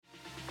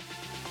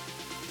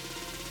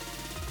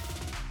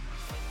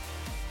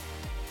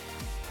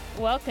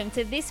Welcome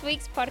to this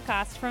week's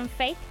podcast from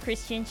Faith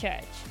Christian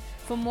Church.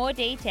 For more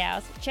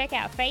details, check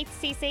out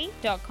faithcc.com.au.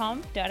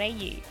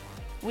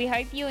 We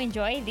hope you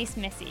enjoy this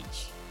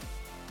message.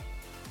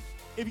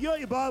 If you got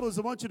your Bibles,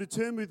 I want you to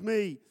turn with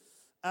me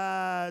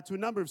to a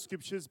number of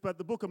scriptures, but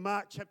the book of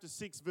Mark chapter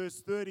 6 verse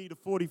 30 to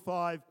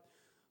 45.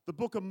 The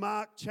book of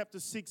Mark chapter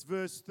 6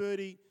 verse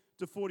 30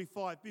 to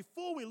 45.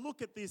 Before we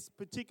look at this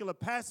particular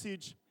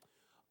passage,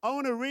 I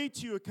want to read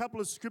to you a couple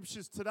of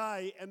scriptures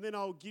today, and then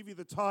I'll give you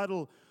the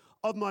title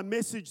of my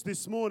message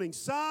this morning.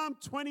 Psalm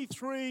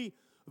 23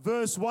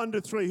 verse 1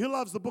 to 3. Who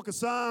loves the book of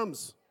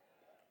Psalms?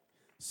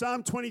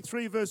 Psalm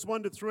 23 verse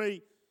 1 to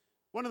 3.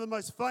 One of the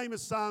most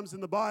famous psalms in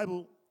the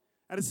Bible.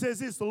 And it says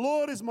this: "The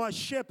Lord is my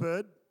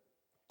shepherd,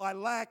 I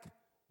lack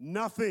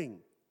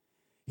nothing.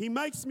 He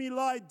makes me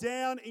lie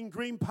down in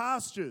green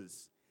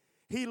pastures.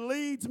 He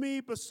leads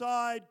me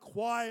beside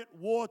quiet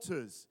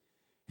waters.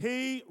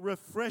 He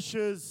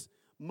refreshes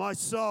my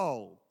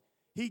soul.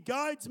 He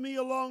guides me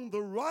along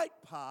the right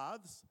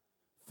paths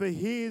for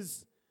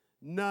his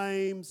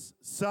name's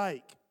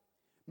sake."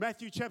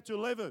 Matthew chapter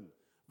 11,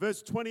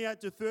 verse 28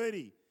 to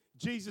 30.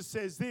 Jesus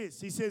says this.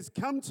 He says,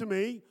 "Come to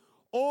me,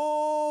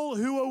 all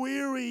who are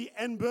weary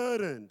and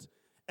burdened,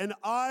 and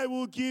I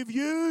will give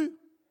you,"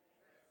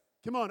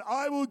 come on,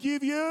 I will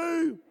give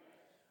you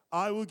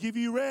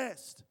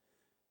rest.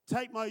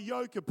 "Take my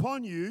yoke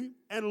upon you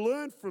and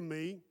learn from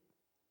me,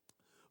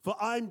 for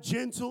I'm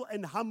gentle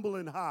and humble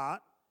in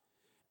heart,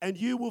 and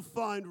you will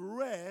find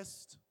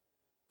rest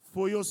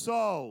for your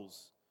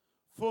souls.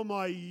 For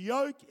my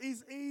yoke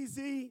is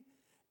easy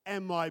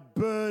and my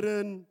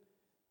burden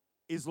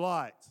is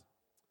light."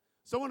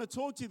 So I want to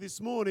talk to you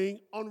this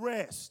morning on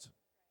rest.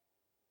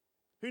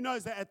 Who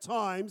knows that at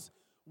times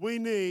we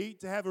need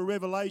to have a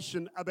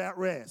revelation about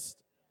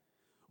rest?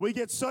 We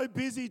get so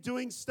busy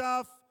doing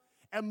stuff,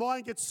 our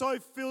mind gets so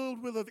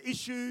filled with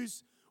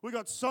issues. We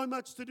got so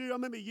much to do. I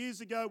remember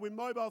years ago when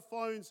mobile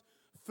phones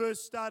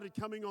first started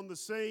coming on the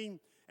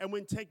scene and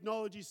when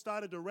technology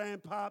started to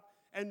ramp up.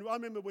 And I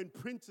remember when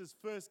printers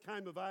first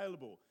came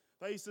available,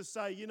 they used to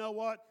say, you know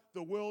what?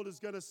 The world is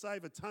going to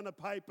save a ton of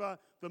paper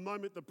the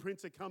moment the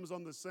printer comes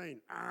on the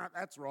scene.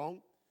 That's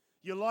wrong.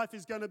 Your life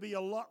is going to be a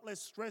lot less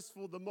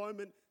stressful the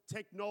moment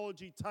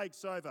technology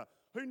takes over.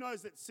 Who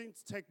knows that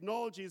since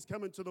technology has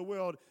come into the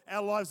world,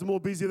 our lives are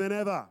more busy than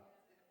ever?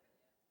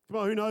 Come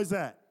on, who knows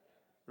that?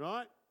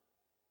 Right?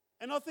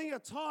 And I think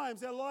at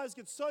times our lives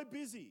get so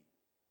busy.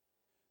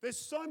 There's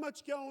so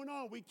much going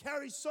on. We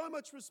carry so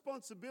much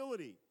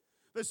responsibility.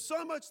 There's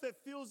so much that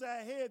fills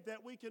our head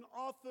that we can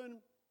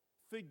often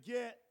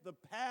forget the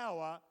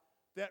power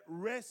that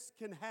rest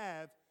can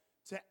have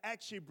to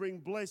actually bring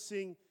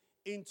blessing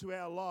into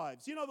our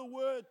lives. You know, the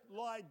word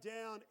lie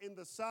down in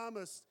the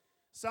psalmist,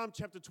 Psalm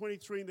chapter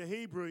 23 in the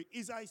Hebrew,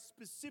 is a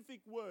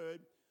specific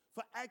word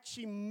for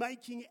actually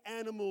making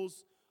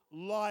animals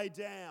lie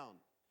down.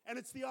 And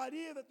it's the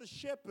idea that the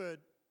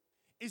shepherd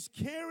is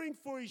caring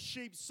for his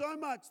sheep so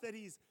much that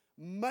he's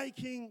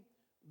making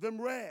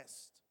them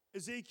rest.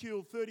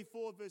 Ezekiel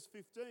 34 verse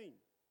 15.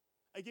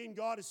 Again,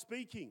 God is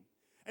speaking.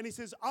 And he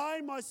says,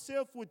 "I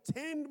myself would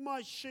tend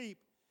my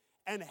sheep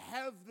and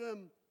have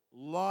them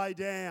lie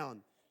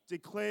down,"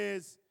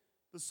 declares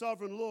the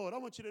sovereign Lord. I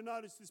want you to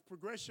notice this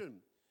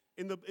progression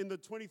in the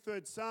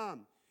 23rd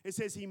Psalm. It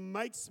says, "He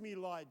makes me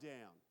lie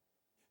down.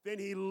 Then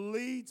he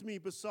leads me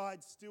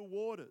beside still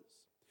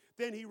waters.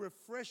 Then he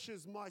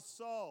refreshes my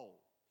soul.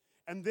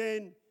 And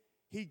then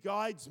he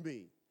guides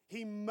me.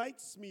 He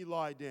makes me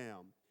lie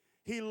down.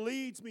 He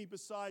leads me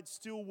beside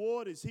still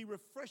waters. He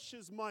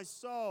refreshes my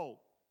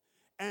soul.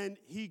 And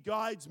he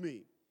guides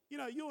me." You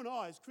know, you and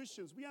I as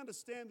Christians, we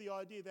understand the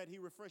idea that he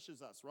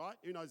refreshes us, right?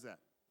 Who knows that?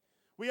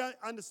 We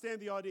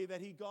understand the idea that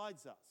he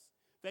guides us,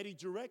 that he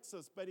directs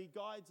us, but he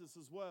guides us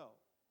as well.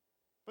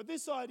 But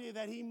this idea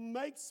that he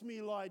makes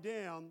me lie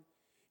down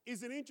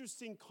is an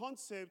interesting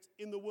concept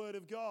in the Word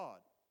of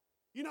God.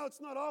 You know,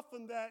 it's not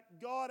often that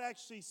God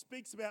actually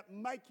speaks about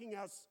making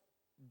us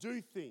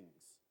do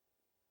things.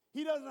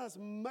 He doesn't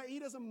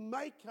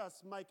make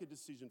us make a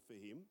decision for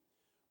him.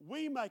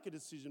 We make a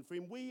decision for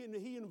him.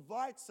 He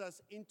invites us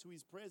into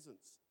his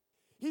presence.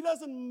 He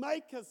doesn't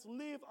make us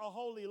live a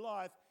holy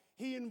life.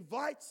 He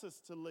invites us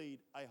to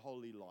lead a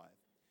holy life.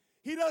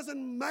 He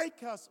doesn't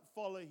make us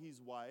follow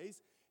his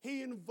ways.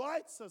 He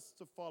invites us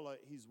to follow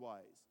his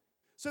ways.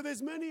 So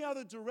there's many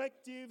other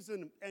directives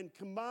and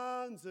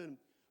commands and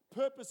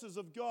purposes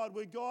of God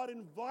where God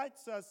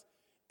invites us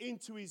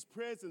into his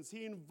presence.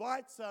 He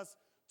invites us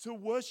to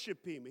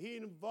worship him. He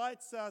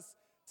invites us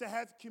to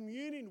have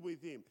communion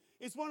with him.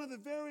 It's one of the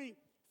very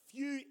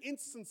few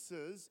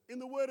instances in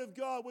the Word of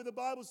God where the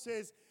Bible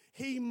says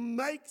he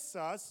makes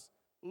us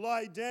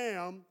lie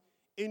down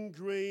in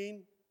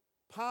green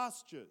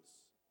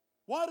pastures.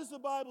 Why does the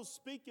Bible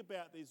speak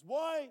about this?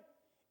 Why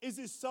is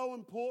this so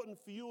important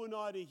for you and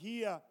I to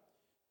hear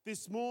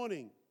this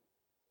morning?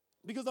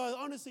 Because I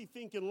honestly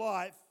think in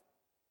life,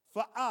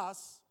 for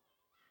us,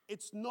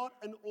 it's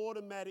not an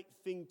automatic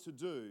thing to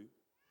do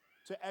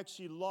to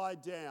actually lie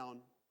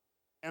down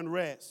and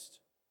rest.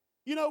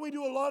 You know, we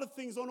do a lot of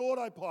things on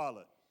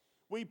autopilot.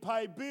 We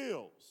pay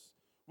bills.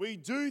 We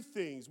do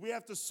things. We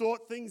have to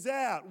sort things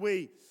out.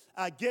 We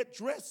get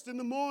dressed in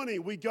the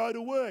morning. We go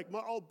to work.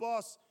 My old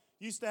boss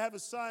used to have a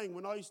saying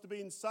when I used to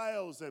be in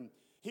sales, and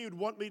he would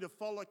want me to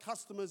follow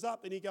customers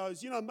up. And he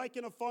goes,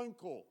 making a phone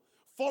call,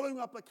 following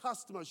up a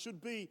customer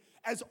should be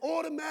as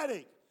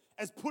automatic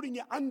as putting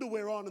your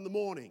underwear on in the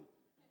morning.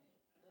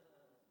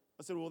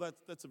 I said, well,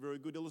 that's a very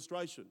good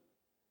illustration.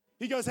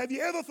 He goes, have you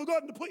ever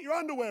forgotten to put your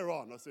underwear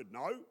on? I said,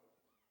 no.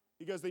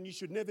 He goes, then you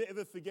should never,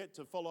 ever forget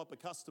to follow up a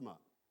customer.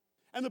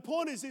 And the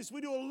point is this,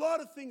 we do a lot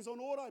of things on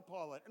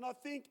autopilot. And I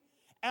think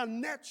our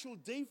natural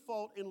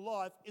default in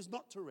life is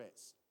not to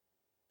rest.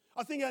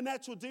 I think our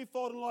natural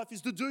default in life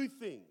is to do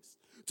things,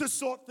 to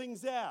sort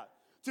things out,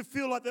 to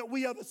feel like that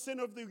we are the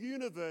center of the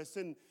universe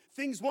and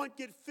things won't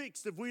get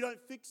fixed if we don't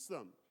fix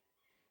them.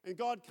 And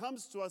God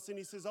comes to us and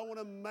he says, I want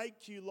to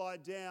make you lie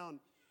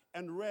down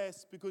and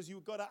rest, because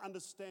you've got to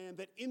understand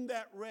that in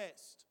that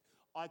rest,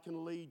 I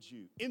can lead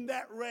you. In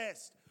that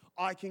rest,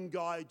 I can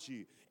guide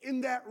you.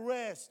 In that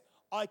rest,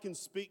 I can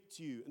speak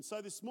to you. And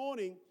so this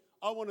morning,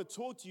 I want to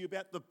talk to you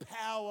about the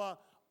power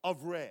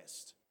of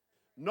rest.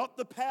 Not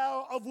the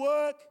power of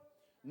work,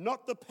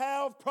 not the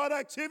power of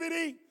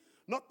productivity,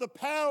 not the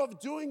power of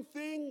doing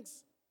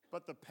things,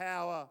 but the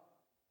power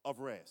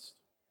of rest.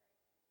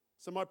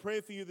 So my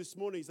prayer for you this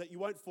morning is that you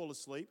won't fall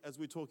asleep as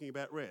we're talking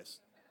about rest.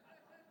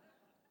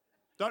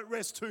 Don't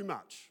rest too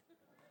much.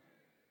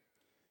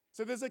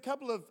 So there's a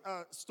couple of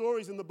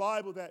stories in the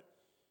Bible that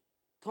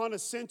kind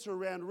of center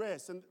around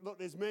rest. And look,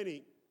 there's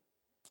many.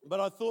 But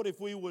I thought if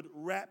we would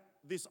wrap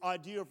this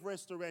idea of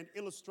rest around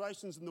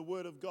illustrations in the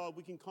Word of God,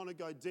 we can kind of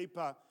go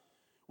deeper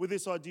with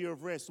this idea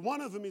of rest.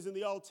 One of them is in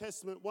the Old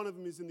Testament. One of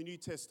them is in the New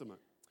Testament.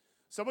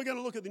 So we're going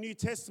to look at the New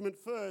Testament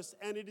first,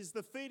 and it is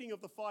the feeding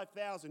of the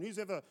 5,000. Who's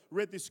ever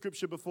read this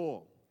scripture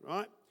before,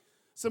 right?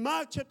 So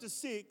Mark chapter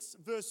 6,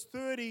 verse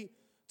 30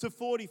 to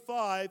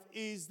 45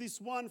 is this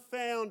one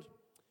found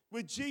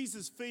with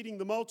Jesus feeding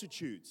the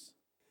multitudes.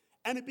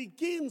 And it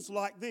begins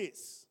like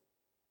this.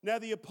 Now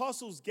the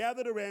apostles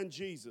gathered around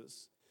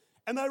Jesus,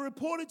 and they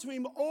reported to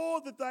him all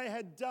that they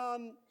had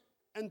done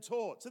and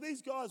taught. So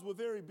these guys were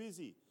very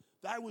busy.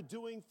 They were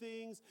doing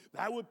things,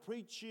 they were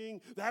preaching,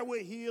 they were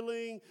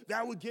healing, they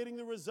were getting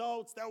the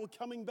results, they were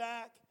coming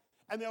back,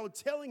 and they were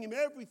telling him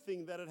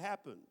everything that had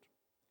happened.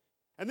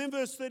 And then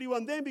verse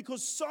 31, then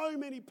because so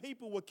many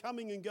people were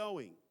coming and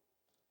going,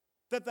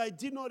 that they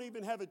did not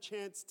even have a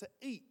chance to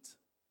eat,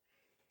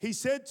 he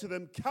said to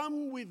them,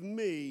 come with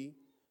me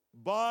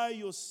by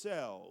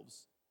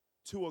yourselves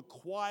to a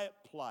quiet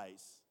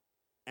place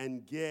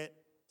and get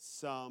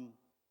some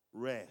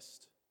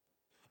rest.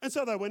 And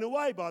so they went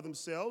away by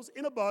themselves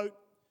in a boat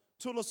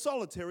to a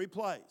solitary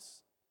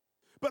place.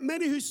 But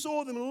many who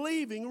saw them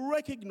leaving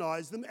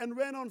recognized them and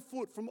ran on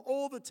foot from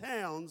all the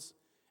towns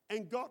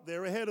and got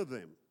there ahead of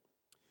them.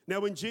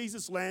 Now when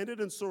Jesus landed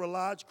and saw a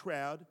large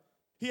crowd,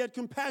 he had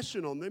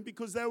compassion on them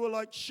because they were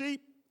like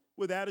sheep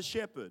without a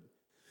shepherd.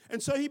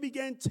 And so he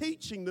began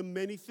teaching them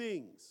many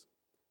things.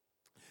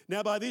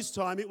 Now by this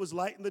time it was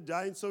late in the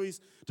day, and so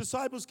his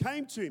disciples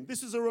came to him.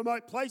 This is a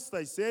remote place,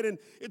 they said, and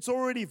it's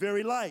already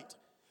very late.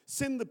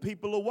 Send the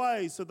people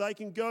away so they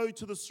can go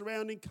to the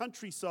surrounding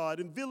countryside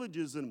and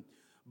villages and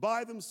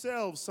buy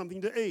themselves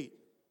something to eat.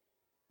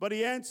 But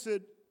he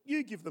answered,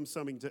 you give them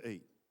something to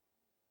eat.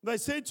 They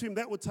said to him,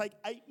 that would take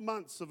 8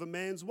 months of a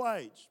man's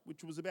wage,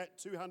 which was about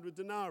 200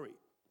 denarii.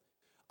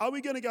 Are we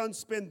going to go and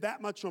spend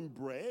that much on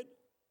bread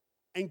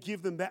and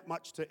give them that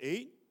much to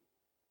eat?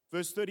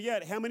 Verse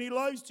 38, how many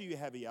loaves do you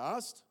have, he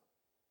asked.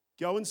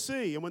 Go and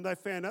see. And when they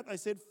found out, they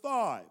said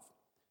 5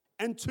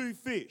 and 2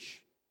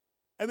 fish.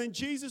 And then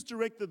Jesus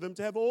directed them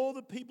to have all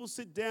the people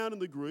sit down in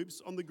the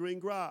groups on the green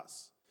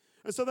grass.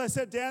 And so they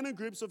sat down in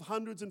groups of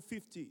hundreds and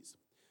fifties,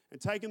 and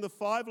taking the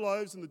 5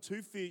 loaves and the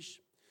 2 fish,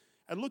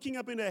 and looking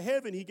up into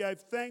heaven, he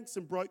gave thanks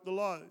and broke the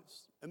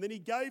loaves. And then he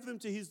gave them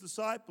to his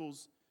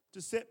disciples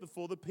to set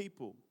before the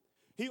people.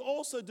 He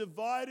also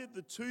divided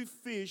the 2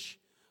 fish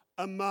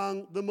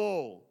among them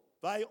all.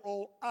 They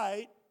all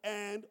ate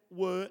and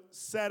were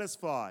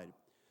satisfied.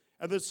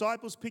 And the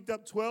disciples picked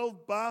up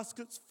 12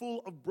 baskets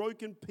full of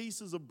broken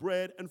pieces of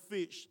bread and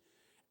fish.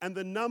 And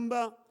the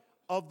number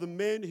of the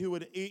men who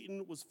had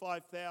eaten was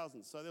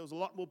 5,000. So there was a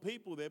lot more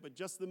people there, but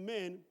just the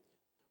men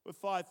were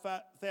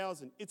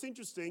 5,000. It's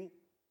interesting,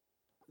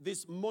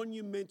 this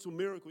monumental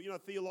miracle.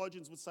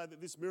 Theologians would say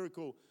that this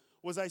miracle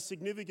was a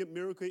significant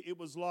miracle. It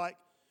was like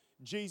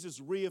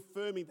Jesus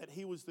reaffirming that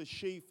he was the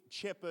chief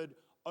shepherd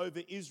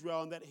over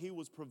Israel and that he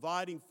was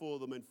providing for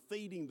them and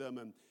feeding them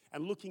and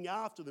looking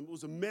after them. It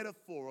was a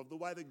metaphor of the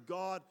way that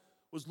God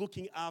was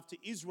looking after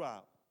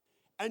Israel.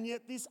 And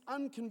yet this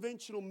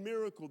unconventional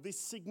miracle, this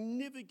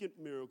significant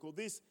miracle,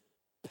 this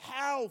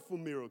powerful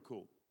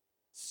miracle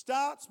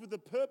starts with the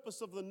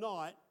purpose of the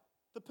night.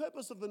 The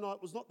purpose of the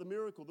night was not the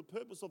miracle. The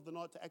purpose of the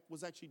night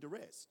was actually to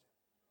rest.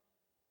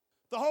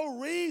 The whole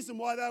reason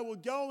why they were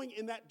going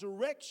in that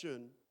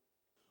direction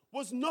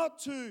was not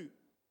to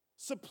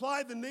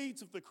supply the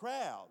needs of the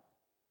crowd,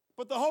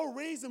 but the whole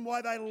reason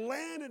why they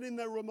landed in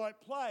the remote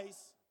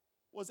place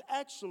was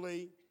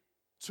actually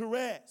to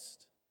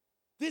rest.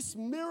 This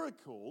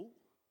miracle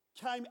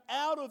came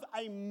out of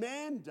a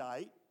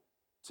mandate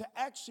to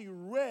actually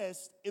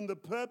rest in the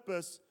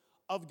purpose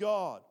of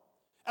God.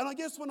 And I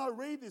guess when I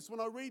read this, when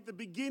I read the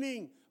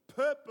beginning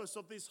purpose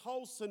of this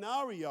whole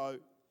scenario,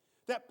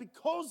 that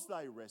because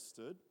they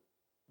rested,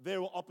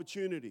 there were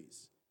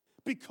opportunities.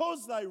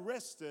 Because they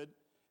rested,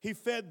 he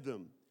fed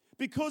them.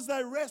 Because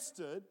they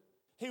rested,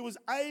 he was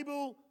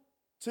able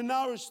to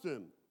nourish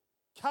them.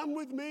 Come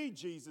with me,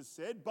 Jesus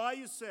said, by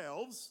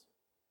yourselves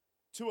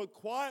to a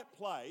quiet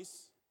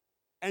place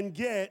and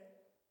get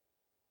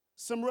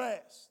some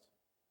rest.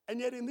 And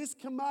yet in this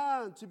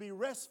command to be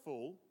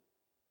restful,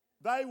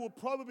 they were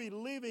probably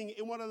living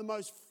in one of the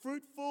most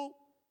fruitful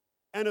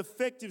and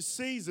effective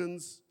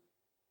seasons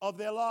of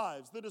their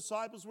lives. The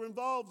disciples were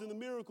involved in the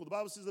miracle. The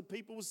Bible says the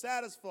people were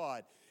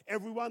satisfied.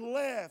 Everyone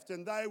left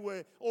and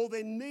all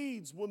their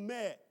needs were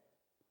met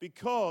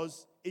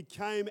because it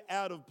came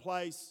out of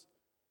place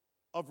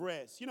of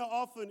rest. You know,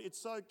 often it's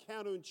so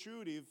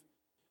counterintuitive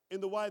in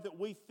the way that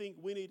we think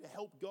we need to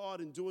help God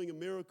in doing a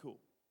miracle.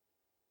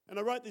 And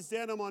I wrote this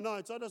down on my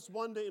notes. I just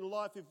wonder in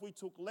life if we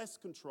took less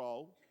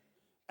control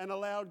and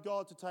allowed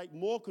God to take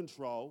more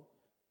control,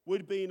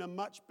 we'd be in a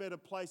much better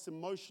place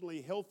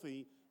emotionally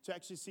healthy to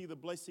actually see the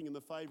blessing and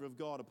the favor of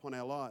God upon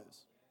our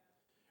lives.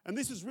 And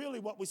this is really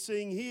what we're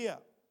seeing here.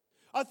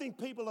 I think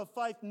people of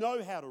faith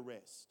know how to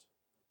rest.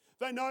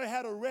 They know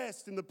how to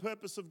rest in the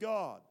purpose of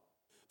God.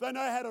 They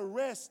know how to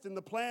rest in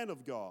the plan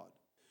of God.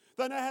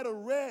 They know how to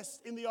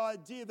rest in the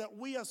idea that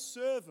we are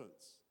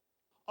servants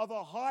of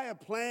a higher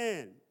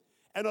plan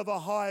and of a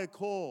higher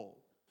call.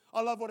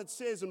 I love what it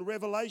says in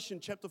Revelation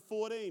chapter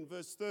 14,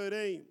 verse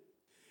 13.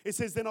 It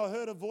says, "Then I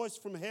heard a voice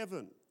from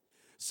heaven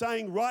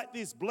saying, 'Write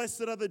this,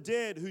 blessed are the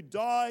dead who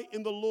die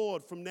in the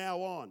Lord from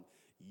now on.'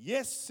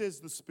 Yes,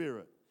 says the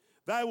Spirit,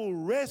 they will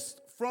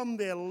rest from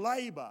their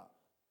labor,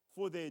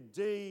 for their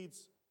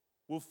deeds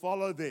will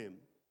follow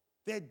them."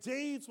 Their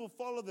deeds will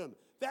follow them.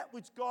 That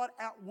which God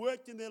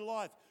outworked in their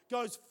life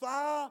goes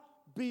far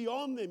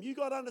beyond them. You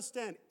got to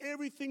understand,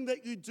 everything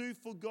that you do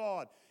for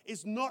God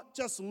is not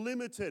just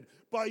limited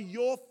by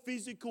your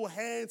physical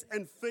hands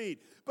and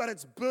feet, but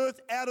it's birthed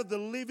out of the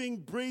living,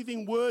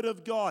 breathing Word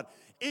of God.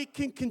 It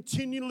can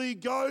continually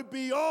go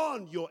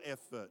beyond your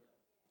effort,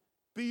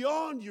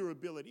 beyond your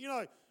ability. You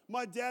know,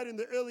 my dad in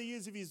the early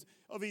years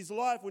of his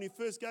life, when he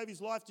first gave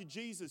his life to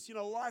Jesus, you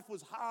know, life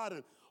was hard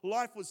and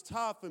life was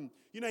tough, and,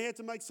 you know, he had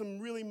to make some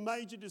really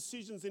major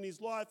decisions in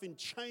his life and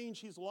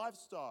change his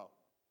lifestyle.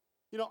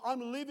 You know,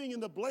 I'm living in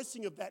the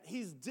blessing of that.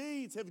 His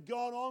deeds have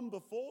gone on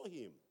before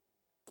him.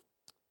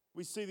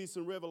 We see this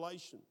in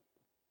Revelation.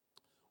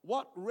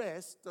 What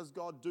rest does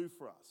God do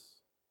for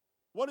us?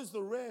 What is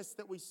the rest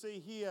that we see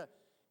here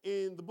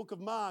in the book of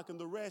Mark and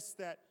the rest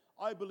that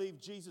I believe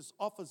Jesus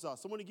offers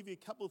us? I want to give you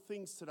a couple of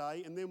things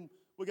today, and then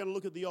we're going to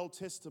look at the Old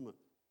Testament.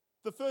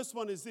 The first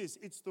one is this: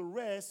 it's the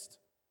rest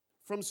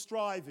from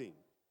striving.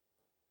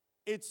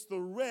 It's the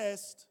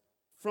rest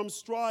from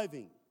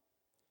striving.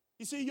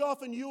 You see,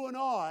 often you and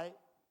I,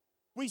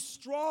 we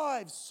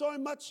strive so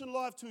much in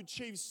life to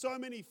achieve so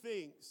many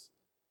things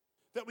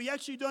that we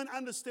actually don't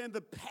understand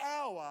the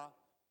power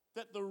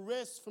that the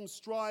rest from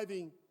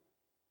striving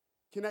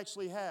can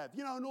actually have.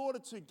 You know, in order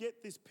to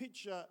get this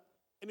picture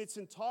in its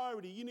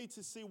entirety, you need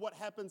to see what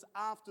happens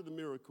after the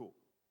miracle.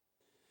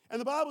 And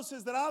the Bible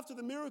says that after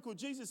the miracle,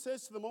 Jesus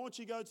says to them, "I want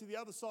you to go to the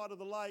other side of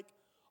the lake.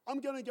 I'm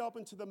going to go up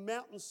into the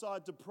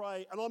mountainside to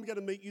pray, and I'm going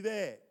to meet you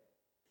there."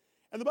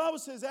 And the Bible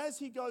says as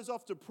he goes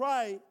off to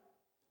pray,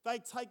 they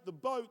take the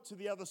boat to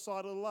the other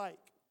side of the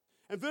lake.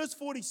 And verse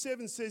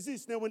 47 says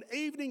this: "Now when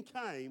evening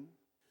came,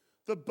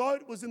 the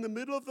boat was in the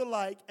middle of the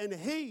lake, and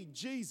he,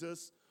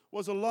 Jesus,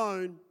 was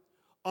alone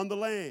on the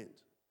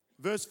land."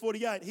 Verse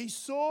 48, "He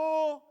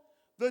saw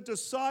the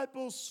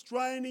disciples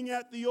straining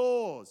at the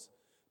oars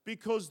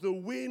because the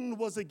wind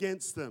was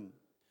against them.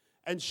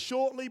 And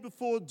shortly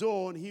before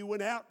dawn, he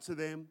went out to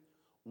them,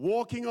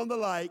 walking on the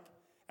lake,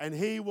 and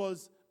he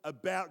was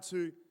about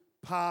to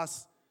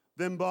pass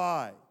them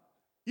by."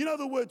 You know,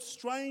 the word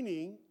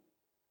straining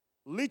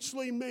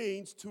literally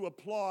means to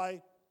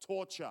apply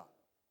torture.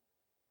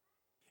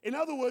 In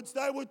other words,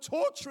 they were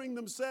torturing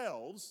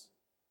themselves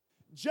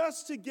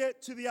just to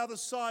get to the other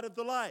side of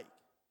the lake.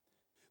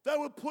 They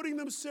were putting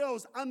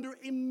themselves under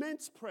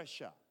immense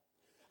pressure,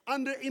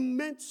 under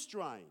immense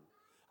strain,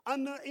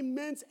 under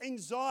immense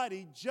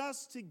anxiety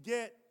just to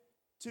get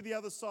to the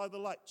other side of the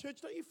lake.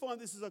 Church, don't you find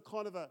this is a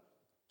kind of a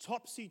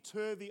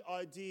topsy-turvy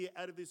idea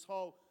out of this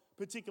whole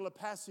particular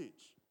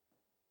passage?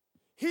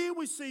 Here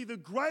we see the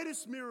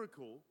greatest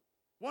miracle,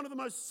 one of the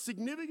most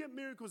significant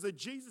miracles that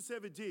Jesus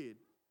ever did,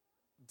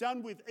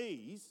 done with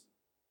ease,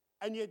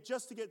 and yet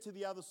just to get to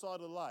the other side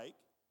of the lake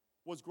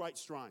was great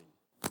strain.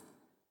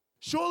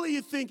 Surely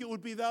you'd think it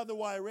would be the other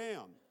way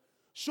around.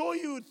 Sure,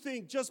 you would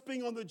think just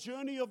being on the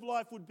journey of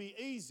life would be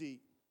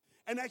easy,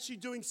 and actually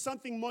doing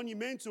something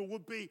monumental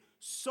would be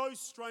so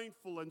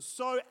strainful and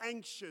so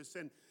anxious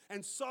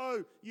and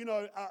so,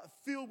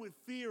 filled with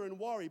fear and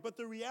worry. But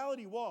the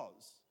reality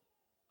was,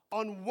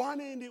 on one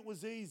end it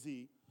was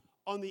easy,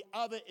 on the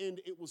other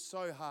end it was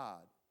so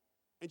hard.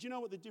 And do you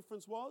know what the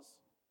difference was?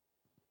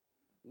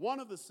 One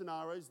of the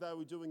scenarios, they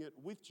were doing it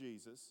with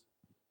Jesus.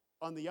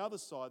 On the other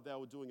side, they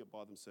were doing it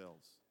by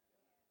themselves.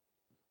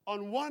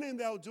 On one end,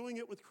 they were doing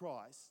it with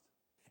Christ.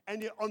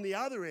 And yet on the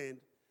other end,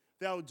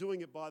 they were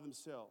doing it by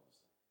themselves.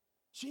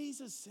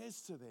 Jesus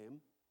says to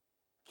them,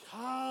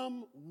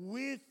 come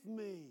with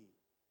me.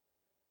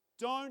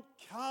 Don't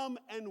come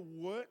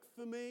and work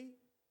for me.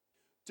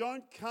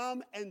 Don't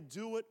come and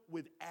do it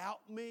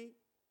without me,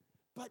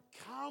 but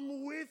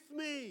come with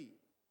me.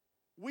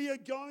 We are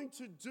going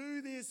to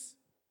do this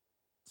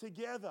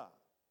together.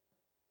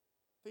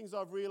 Things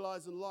I've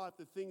realized in life,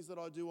 the things that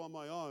I do on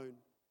my own,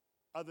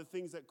 are the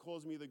things that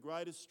cause me the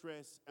greatest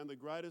stress and the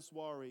greatest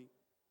worry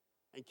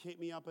and keep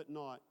me up at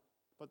night.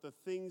 But the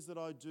things that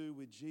I do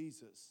with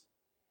Jesus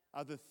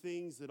are the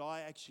things that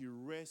I actually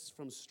rest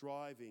from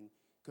striving,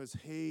 because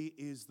He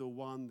is the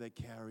one that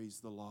carries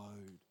the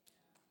load.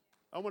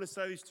 I want to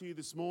say this to you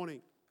this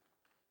morning.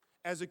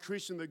 As a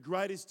Christian, the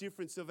greatest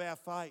difference of our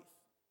faith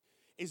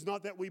is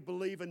not that we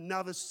believe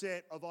another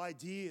set of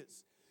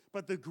ideas,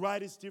 but the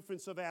greatest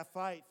difference of our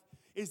faith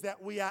is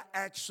that we are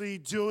actually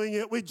doing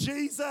it with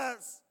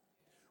Jesus.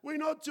 We're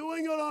not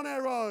doing it on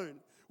our own.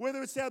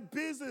 Whether it's our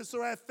business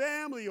or our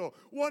family or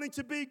wanting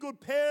to be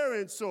good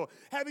parents or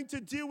having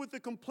to deal with the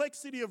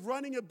complexity of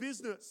running a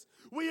business,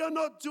 we are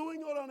not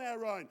doing it on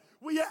our own.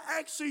 We are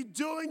actually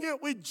doing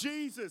it with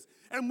Jesus.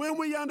 And when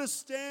we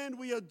understand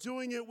we are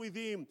doing it with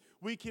Him,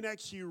 we can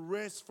actually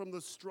rest from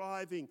the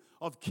striving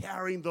of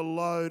carrying the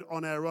load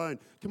on our own.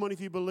 Come on, if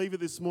you believe it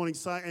this morning,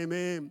 say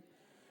amen.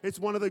 It's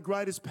one of the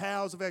greatest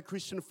powers of our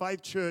Christian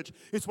faith, church.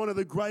 It's one of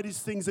the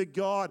greatest things that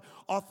God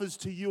offers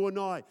to you and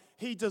I.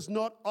 He does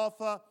not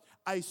offer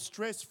a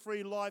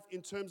stress-free life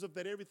in terms of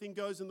that everything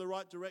goes in the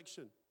right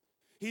direction.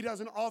 He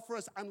doesn't offer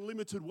us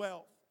unlimited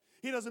wealth.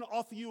 He doesn't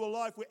offer you a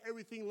life where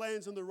everything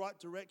lands in the right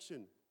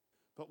direction.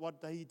 But what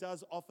He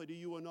does offer to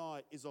you and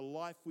I is a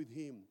life with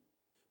Him,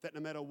 that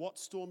no matter what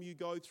storm you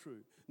go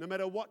through, no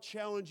matter what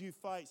challenge you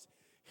face,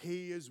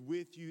 He is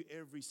with you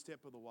every step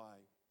of the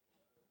way.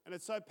 And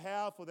it's so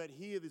powerful that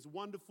here, this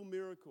wonderful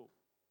miracle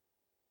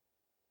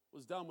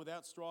was done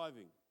without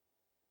striving.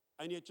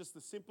 And yet just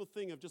the simple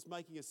thing of just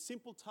making a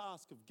simple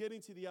task of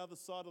getting to the other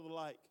side of the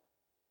lake,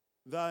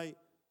 they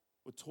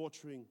were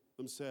torturing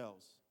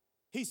themselves.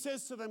 He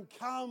says to them,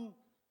 come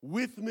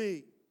with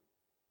me.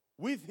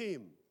 With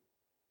Him,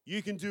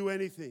 you can do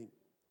anything.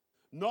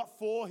 Not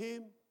for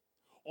Him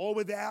or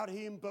without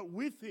Him, but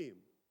with Him.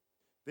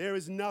 There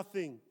is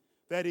nothing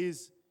that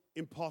is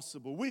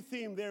impossible. With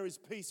Him, there is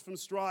peace from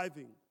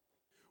striving.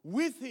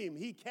 With Him,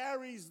 He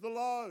carries the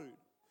load.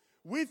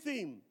 With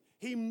Him,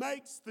 He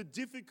makes the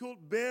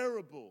difficult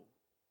bearable.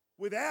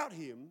 Without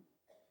Him,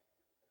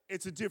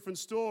 it's a different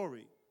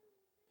story.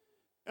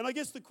 And I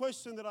guess the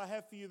question that I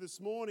have for you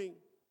this morning,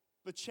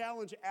 the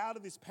challenge out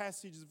of this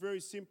passage is very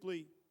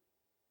simply,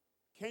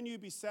 can you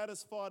be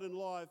satisfied in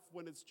life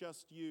when it's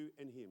just you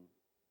and Him?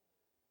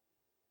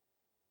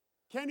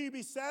 Can you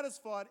be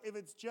satisfied if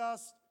it's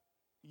just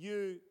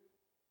you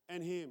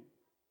and Him?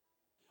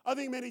 I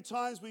think many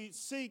times we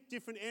seek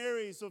different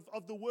areas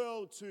of the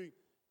world to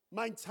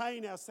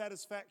maintain our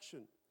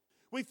satisfaction.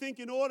 We think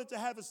in order to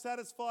have a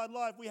satisfied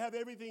life, we have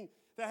everything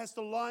that has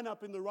to line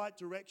up in the right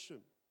direction.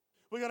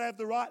 We've got to have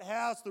the right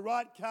house, the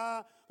right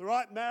car, the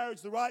right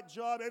marriage, the right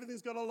job.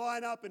 Everything's got to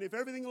line up. And if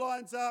everything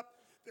lines up,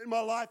 then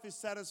my life is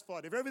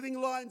satisfied. If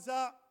everything lines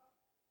up,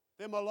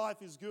 then my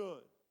life is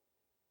good.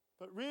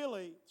 But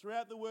really,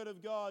 throughout the Word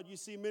of God, you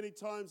see many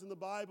times in the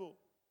Bible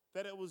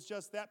that it was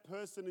just that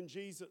person and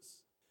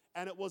Jesus.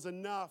 And it was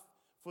enough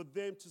for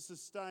them to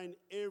sustain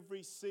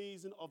every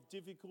season of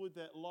difficulty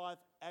that life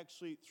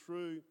actually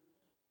threw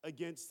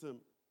against them.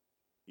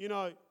 You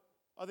know,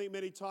 I think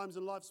many times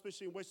in life,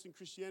 especially in Western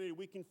Christianity,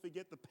 we can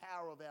forget the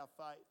power of our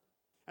faith.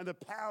 And the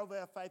power of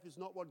our faith is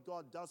not what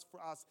God does for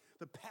us.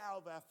 The power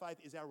of our faith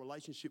is our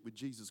relationship with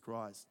Jesus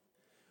Christ.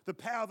 The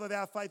power of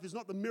our faith is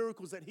not the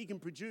miracles that He can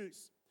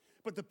produce.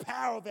 But the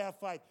power of our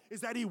faith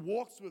is that He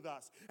walks with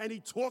us and He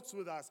talks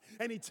with us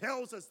and He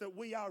tells us that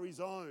we are His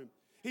own.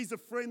 He's a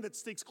friend that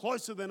sticks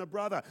closer than a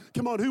brother.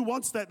 Come on, who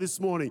wants that this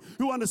morning?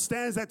 Who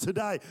understands that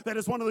today? That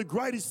is one of the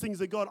greatest things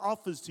that God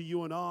offers to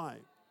you and I.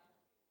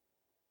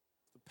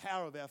 The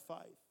power of our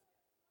faith.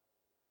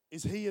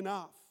 Is He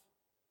enough?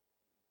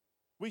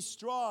 We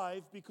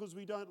strive because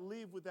we don't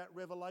live with that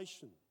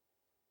revelation.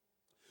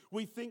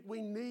 We think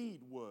we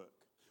need work.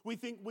 We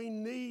think we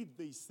need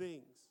these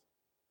things.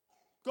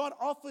 God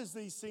offers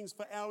these things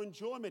for our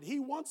enjoyment. He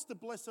wants to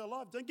bless our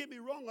life. Don't get me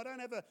wrong. I don't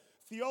have a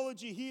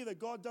theology here that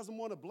God doesn't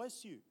want to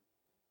bless you.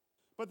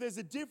 But there's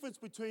a difference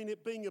between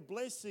it being a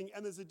blessing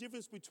and there's a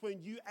difference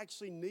between you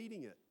actually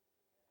needing it.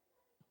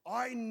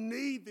 I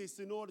need this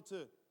in order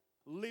to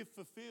live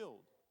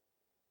fulfilled.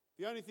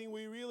 The only thing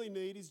we really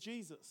need is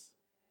Jesus.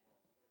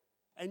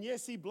 And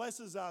yes, He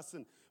blesses us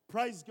and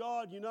praise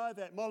God, you know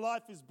that my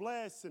life is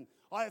blessed and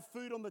I have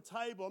food on the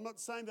table. I'm not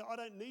saying that I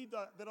don't need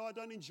that I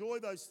don't enjoy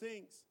those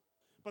things.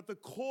 But the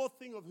core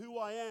thing of who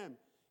I am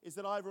is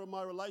that I have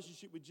my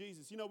relationship with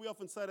Jesus. You know, we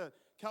often say to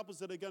couples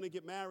that are going to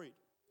get married,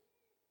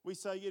 We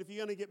say if you're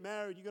going to get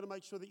married, you've got to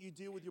make sure that you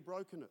deal with your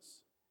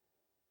brokenness.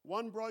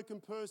 One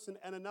broken person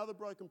and another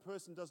broken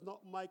person does not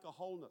make a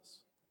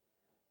wholeness.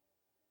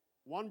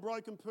 One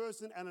broken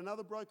person and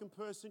another broken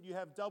person, you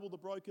have double the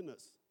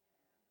brokenness.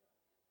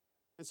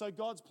 And so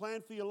God's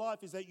plan for your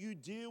life is that you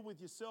deal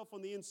with yourself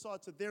on the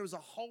inside so there is a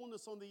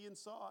wholeness on the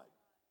inside.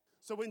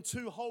 So when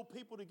two whole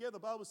people together, the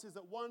Bible says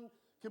that one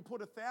can put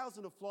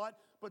 1,000 afloat,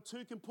 but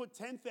two can put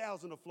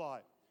 10,000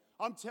 afloat.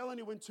 I'm telling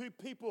you, when two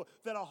people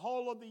that are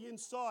whole on the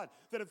inside,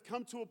 that have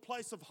come to a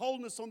place of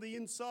wholeness on the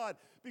inside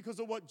because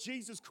of what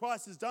Jesus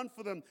Christ has done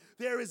for them,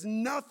 there is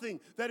nothing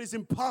that is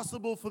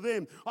impossible for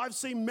them. I've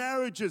seen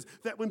marriages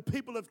that when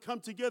people have come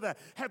together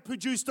have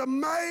produced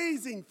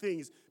amazing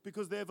things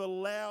because they've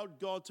allowed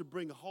God to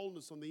bring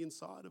wholeness on the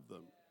inside of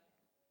them.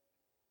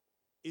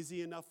 Is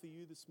he enough for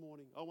you this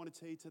morning? I want to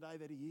tell you today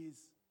that he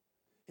is.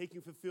 He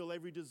can fulfill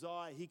every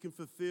desire. He can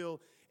fulfill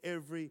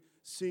every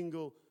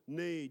single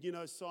need. You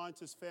know,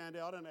 scientists found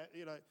out,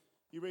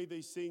 you read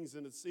these things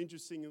and it's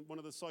interesting. In one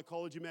of the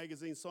psychology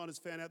magazines, scientists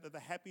found out that the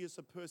happiest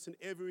a person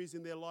ever is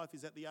in their life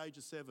is at the age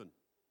of 7.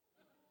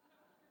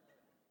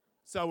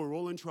 So we're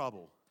all in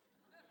trouble.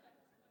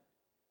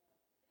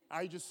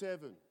 Age of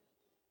 7.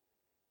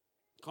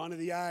 Kind of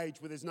the age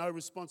where there's no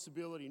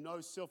responsibility, no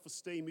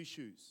self-esteem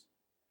issues.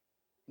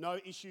 No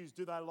issues,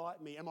 do they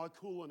like me? Am I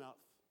cool enough?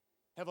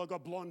 Have I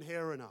got blonde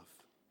hair enough?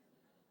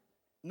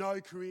 No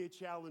career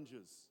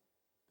challenges.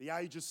 The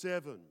age of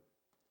 7.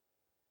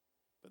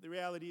 But the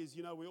reality is,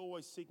 we're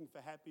always seeking for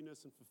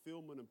happiness and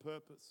fulfillment and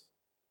purpose.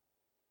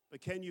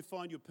 But can you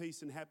find your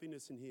peace and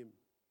happiness in him?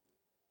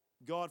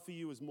 God for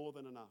you is more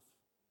than enough.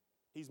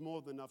 He's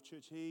more than enough,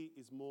 church. He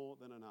is more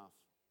than enough.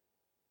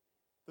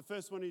 The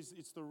first one is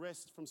it's the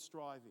rest from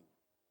striving.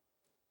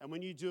 And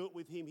when you do it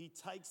with him, he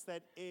takes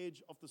that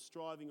edge of the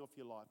striving off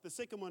your life. The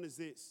second one is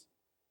this.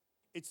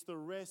 It's the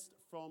rest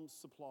from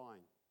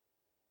supplying.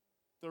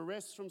 The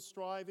rest from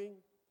striving,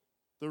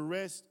 the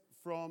rest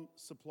from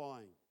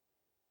supplying.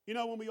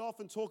 When we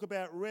often talk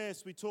about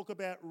rest, we talk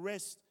about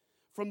rest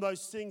from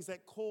those things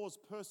that cause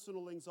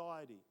personal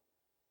anxiety.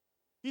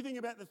 You think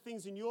about the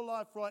things in your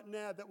life right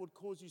now that would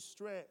cause you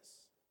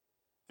stress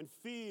and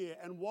fear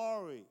and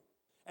worry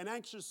and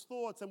anxious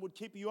thoughts and would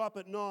keep you up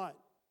at night.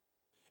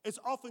 It's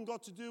often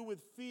got to do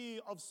with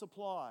fear of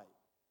supply.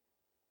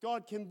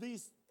 God, can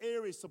these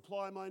areas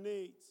supply my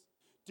needs?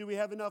 Do we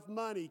have enough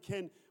money?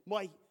 Can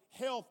my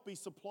health be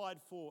supplied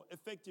for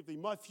effectively?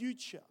 My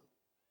future?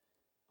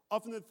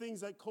 Often the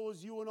things that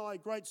cause you and I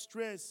great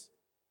stress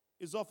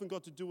is often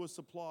got to do with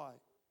supply.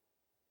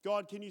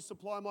 God, can you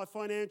supply my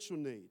financial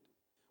need?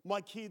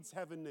 My kids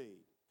have a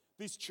need.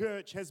 This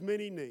church has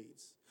many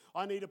needs.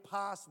 I need to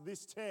pass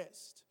this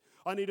test.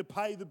 I need to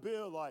pay the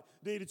bill. I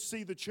need to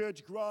see the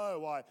church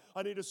grow.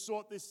 I need to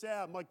sort this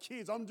out. My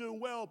kids, I'm doing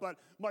well, but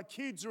my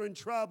kids are in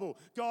trouble.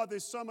 God,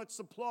 there's so much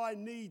supply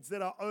needs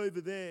that are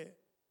over there.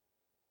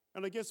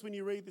 And I guess when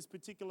you read this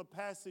particular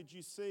passage,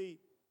 you see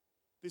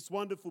this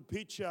wonderful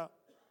picture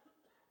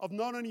of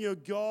not only a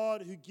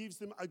God who gives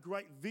them a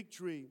great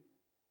victory,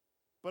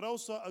 but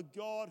also a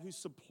God who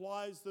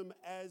supplies them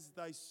as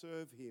they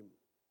serve him.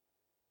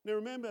 Now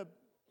remember,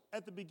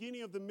 at the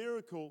beginning of the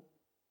miracle,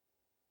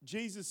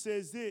 Jesus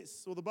says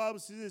this, or the Bible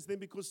says this, then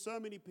because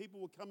so many people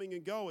were coming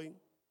and going,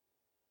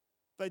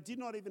 they did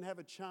not even have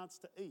a chance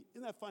to eat.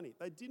 Isn't that funny?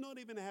 They did not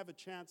even have a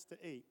chance to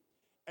eat,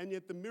 and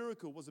yet the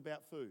miracle was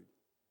about food.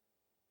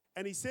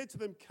 And he said to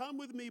them, come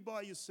with me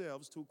by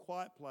yourselves to a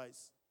quiet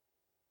place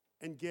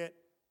and get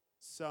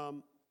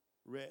some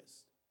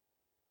rest.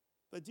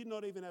 They did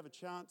not even have a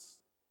chance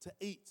to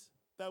eat.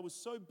 They were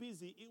so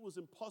busy, it was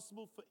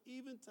impossible for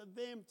even to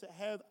them to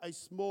have a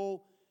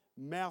small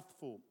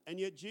mouthful. And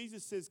yet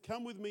Jesus says,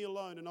 come with me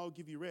alone and I'll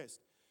give you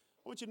rest.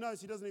 I want you to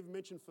notice he doesn't even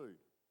mention food.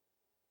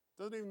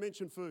 Doesn't even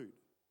mention food.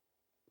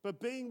 But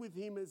being with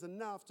him is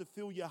enough to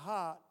fill your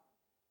heart.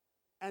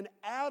 And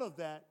out of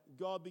that,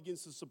 God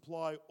begins to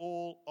supply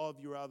all of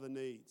your other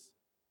needs.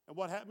 And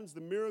what happens?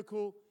 The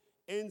miracle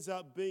ends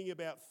up being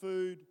about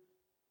food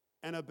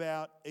and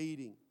about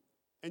eating.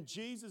 And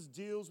Jesus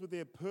deals with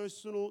their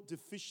personal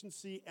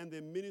deficiency and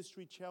their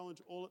ministry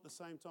challenge all at the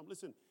same time.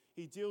 Listen,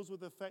 he deals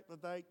with the fact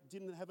that they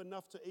didn't have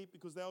enough to eat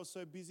because they were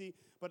so busy,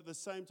 but at the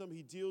same time,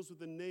 he deals with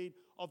the need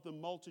of the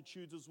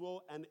multitudes as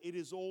well, and it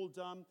is all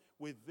done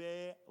with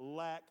their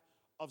lack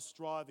of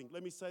striving.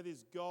 Let me say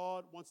this,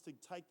 God wants to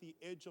take the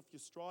edge off your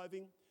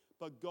striving,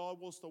 but God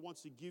also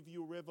wants to give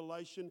you a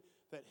revelation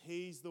that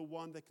he's the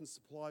one that can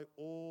supply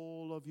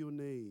all of your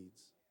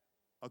needs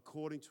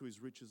according to his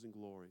riches and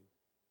glory.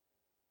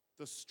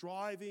 The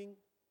striving,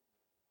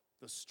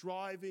 the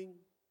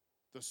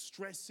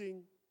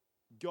stressing,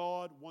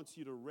 God wants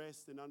you to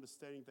rest in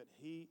understanding that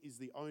he is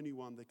the only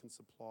one that can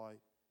supply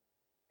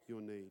your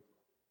need.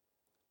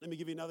 Let me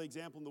give you another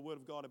example in the Word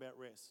of God about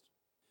rest.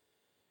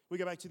 We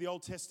go back to the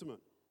Old Testament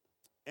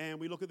and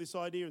we look at this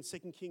idea in 2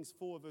 Kings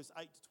 4, verse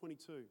 8 to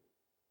 22.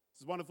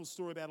 It's a wonderful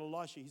story about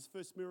Elisha, his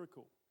first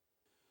miracle.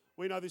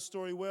 We know this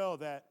story well,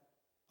 that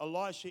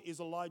Elisha is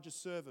Elijah's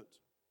servant.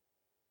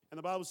 And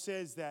the Bible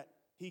says that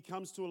he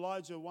comes to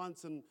Elijah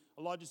once, and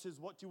Elijah says,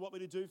 "What do you want me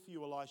to do for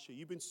you, Elisha?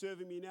 You've been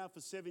serving me now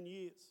for 7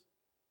 years."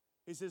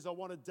 He says, "I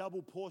want a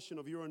double portion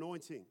of your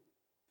anointing."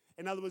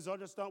 In other words, I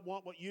just don't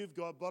want what you've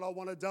got, but I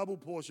want a double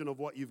portion of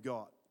what you've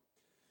got.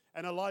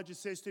 And Elijah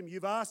says to him,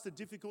 "You've asked a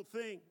difficult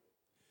thing."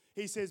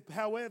 He says,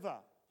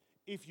 "However,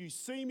 if you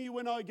see me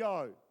when I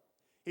go,"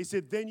 he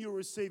said, "then you'll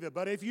receive it.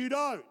 But if you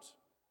don't,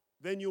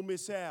 then you'll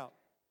miss out."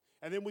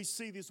 And then we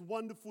see this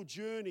wonderful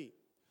journey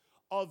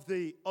of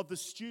the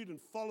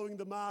student following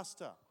the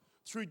master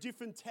through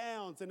different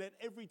towns. And at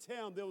every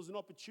town, there was an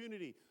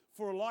opportunity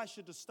for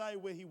Elisha to stay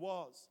where he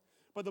was.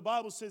 But the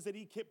Bible says that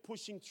he kept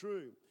pushing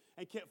through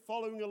and kept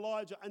following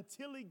Elijah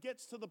until he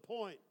gets to the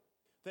point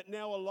that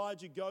now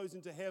Elijah goes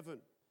into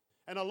heaven.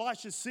 And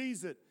Elisha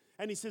sees it,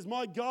 and he says,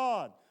 "My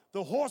God,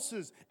 the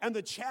horses and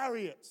the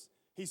chariots."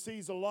 He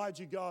sees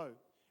Elijah go,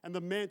 and the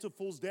mantle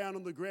falls down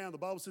on the ground. The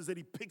Bible says that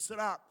he picks it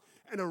up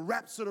and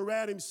wraps it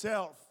around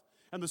himself.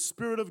 And the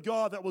Spirit of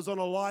God that was on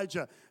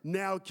Elijah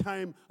now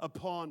came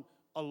upon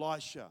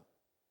Elisha.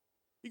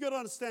 You got to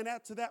understand,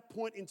 out to that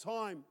point in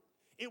time,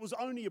 it was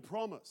only a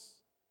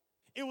promise.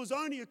 It was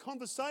only a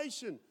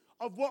conversation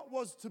of what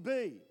was to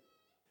be.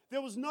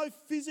 There was no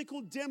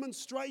physical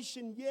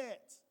demonstration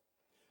yet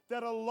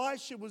that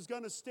Elisha was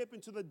going to step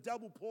into the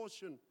double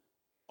portion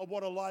of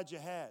what Elijah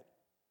had.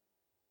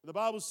 The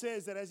Bible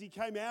says that as he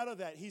came out of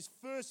that, his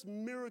first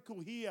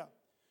miracle here,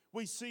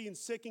 we see in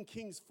 2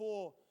 Kings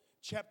 4,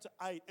 chapter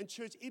 8. And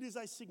church, it is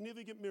a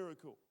significant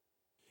miracle.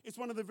 It's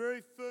one of the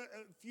very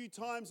few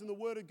times in the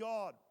Word of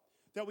God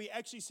that we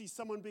actually see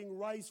someone being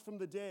raised from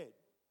the dead.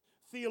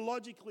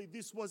 Theologically,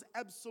 this was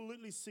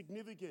absolutely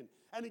significant.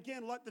 And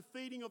again, like the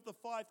feeding of the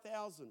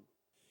 5,000,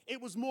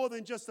 it was more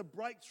than just a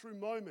breakthrough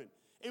moment.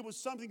 It was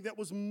something that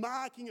was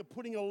marking and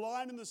putting a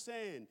line in the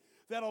sand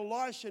that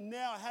Elisha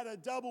now had a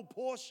double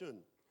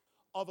portion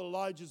of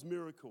Elijah's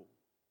miracle.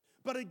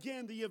 But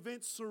again, the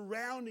events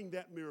surrounding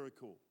that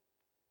miracle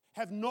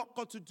have not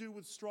got to do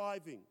with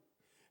striving,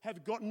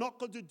 not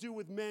got to do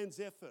with man's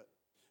effort,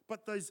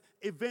 but those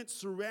events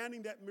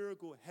surrounding that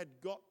miracle had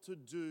got to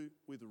do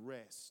with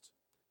rest.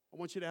 I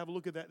want you to have a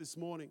look at that this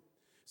morning.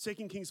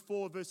 2 Kings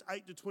 4, verse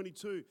 8 to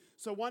 22.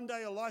 So one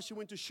day Elisha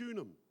went to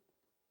Shunem,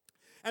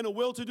 and a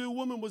well-to-do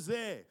woman was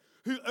there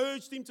who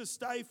urged him to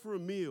stay for a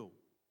meal.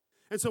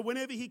 And so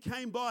whenever he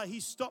came by, he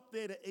stopped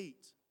there to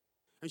eat.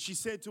 And she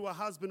said to her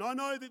husband, "I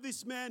know that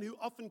this man who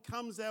often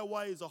comes our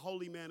way is a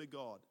holy man of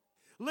God.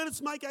 Let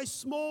us make a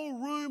small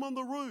room on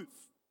the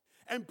roof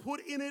and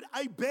put in it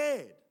a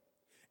bed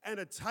and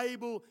a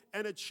table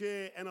and a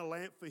chair and a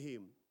lamp for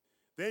him.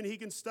 Then he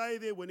can stay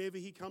there whenever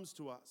he comes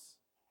to us."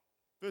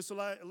 Verse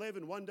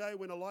 11, one day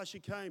when Elisha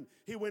came,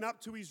 he went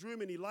up to his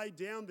room and he laid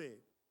down there.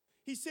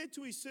 He said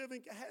to his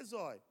servant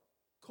Gehazi,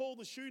 "Call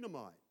the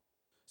Shunammite."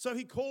 So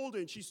he called her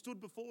and she stood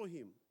before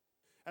him.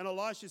 And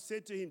Elisha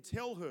said to him,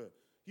 "Tell her,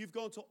 you've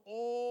gone to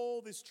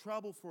all this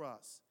trouble for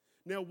us.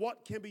 Now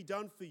what can be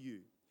done for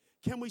you?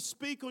 Can we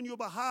speak on your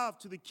behalf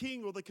to the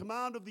king or the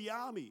commander of the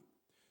army?"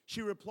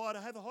 She replied,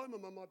 "I have a home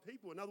among my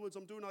people." In other words,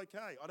 I'm doing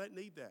okay. I don't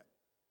need that.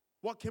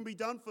 "What can be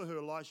done for her?"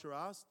 Elisha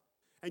asked.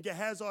 And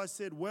Gehazi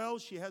said, "Well,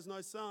 she has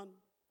no son,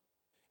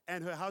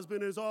 and her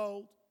husband is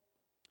old."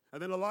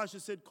 And then Elisha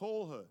said,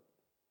 "Call her."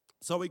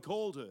 So he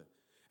called her,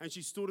 and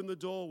she stood in the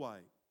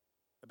doorway.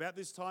 About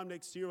this time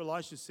next year,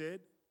 Elisha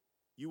said,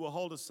 "You will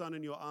hold a son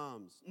in your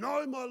arms."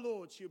 "No, my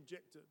Lord," she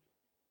objected.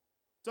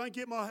 "Don't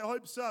get my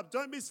hopes up.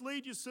 Don't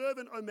mislead your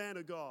servant, O man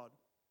of God."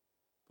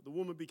 But the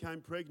woman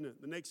became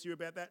pregnant. The next year,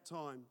 about that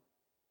time,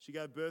 she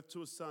gave birth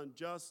to a son,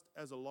 just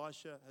as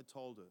Elisha had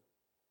told her.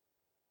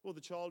 Well,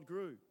 the child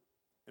grew.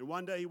 And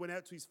one day he went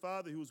out to his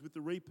father who was with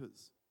the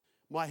reapers.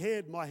 My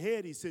head,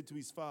 he said to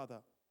his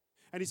father.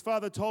 And his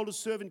father told his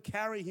servant,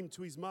 "Carry him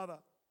to his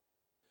mother."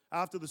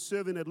 After the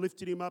servant had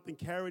lifted him up and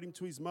carried him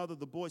to his mother,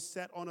 the boy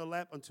sat on her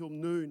lap until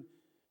noon,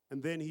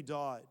 and then he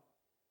died.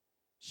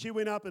 She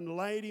went up and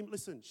laid him,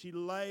 she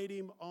laid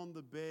him on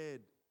the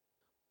bed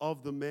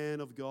of the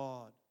man of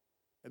God.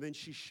 And then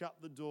she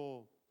shut the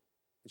door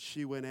and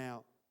she went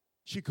out.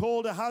 She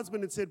called her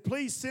husband and said,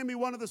 "Please send me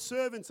one of the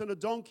servants and a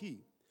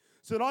donkey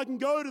so that I can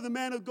go to the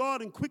man of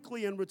God and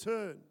quickly and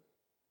return."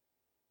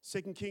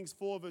 2 Kings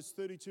 4, verse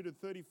 32 to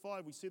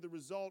 35, we see the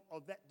result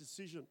of that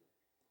decision.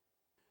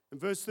 In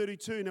verse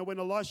 32, now when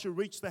Elisha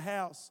reached the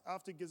house,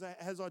 after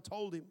Gehazi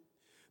told him,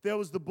 there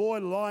was the boy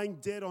lying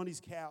dead on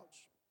his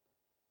couch.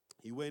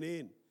 He went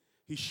in,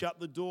 he shut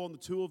the door on the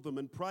two of them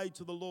and prayed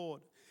to the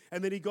Lord.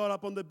 And then he got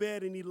up on the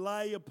bed and he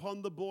lay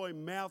upon the boy,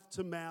 mouth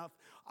to mouth,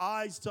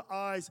 eyes to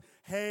eyes,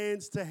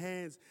 hands to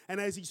hands. And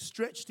as he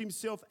stretched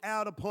himself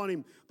out upon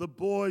him, the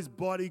boy's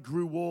body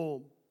grew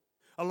warm.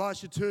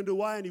 Elisha turned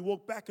away and he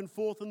walked back and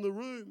forth in the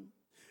room.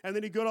 And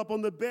then he got up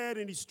on the bed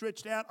and he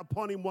stretched out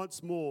upon him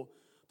once more.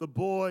 The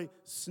boy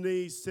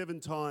sneezed 7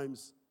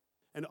 times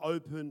and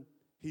opened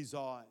his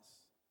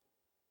eyes.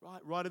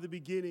 Right at the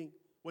beginning,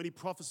 when he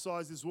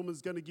prophesied this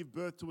woman's going to give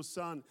birth to a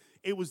son,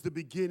 it was the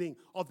beginning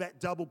of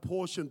that double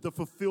portion, the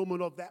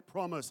fulfillment of that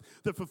promise,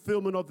 the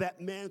fulfillment of that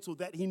mantle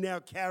that he now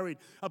carried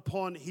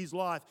upon his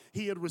life.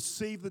 He had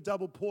received the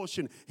double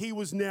portion. He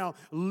was now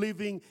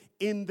living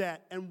in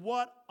that. And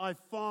what I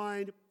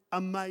find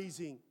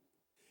amazing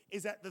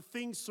is that the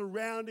things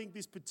surrounding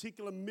this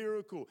particular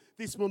miracle,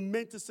 this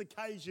momentous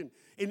occasion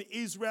in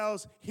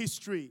Israel's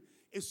history,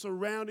 is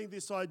surrounding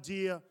this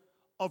idea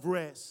of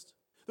rest.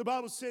 The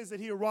Bible says that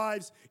he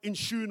arrives in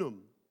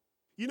Shunem.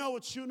 You know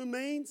what Shunem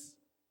means?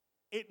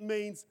 It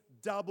means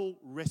double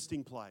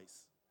resting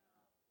place.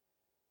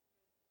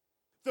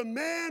 The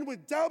man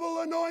with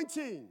double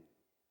anointing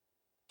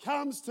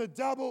comes to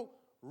double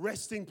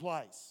resting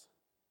place.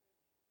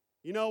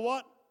 You know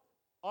what?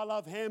 I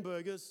love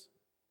hamburgers,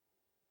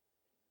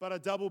 but a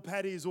double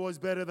patty is always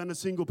better than a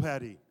single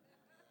patty.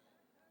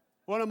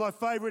 One of my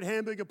favorite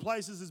hamburger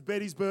places is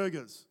Betty's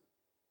Burgers.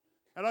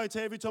 And I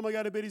tell you, every time I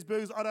go to Betty's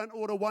Burgers, I don't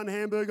order one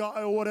hamburger,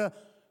 I order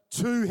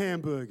 2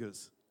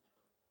 hamburgers.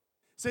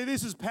 See,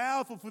 this is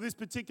powerful for this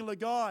particular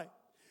guy,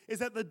 is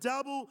that the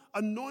double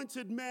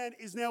anointed man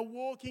is now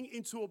walking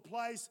into a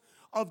place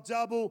of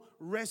double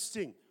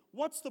resting.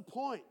 What's the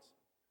point?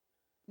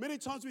 Many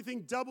times we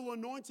think double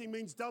anointing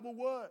means double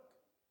work,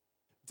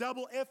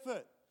 double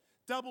effort,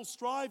 double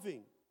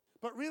striving.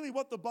 But really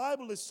what the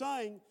Bible is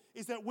saying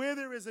is that where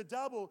there is a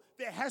double,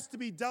 there has to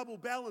be double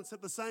balance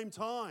at the same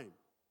time.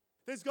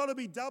 There's got to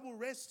be double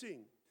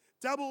resting,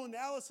 double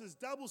analysis,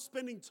 double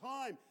spending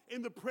time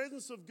in the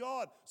presence of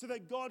God so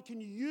that God can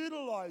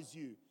utilize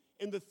you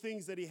in the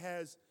things that he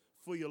has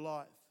for your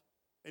life.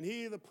 And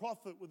here the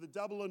prophet with the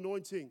double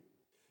anointing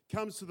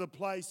comes to the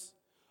place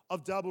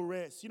of double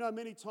rest. You know,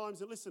 many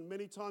times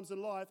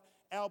in life,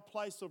 our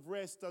place of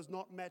rest does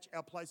not match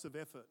our place of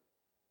effort.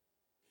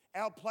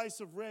 Our place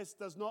of rest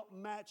does not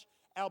match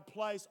our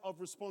place of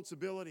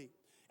responsibility.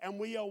 And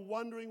we are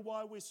wondering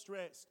why we're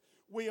stressed.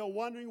 We are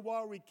wondering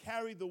why we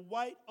carry the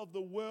weight of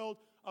the world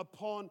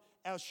upon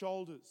our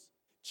shoulders.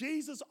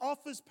 Jesus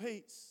offers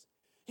peace.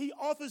 He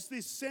offers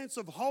this sense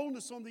of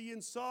wholeness on the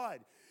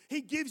inside.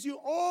 He gives you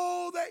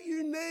all that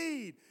you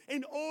need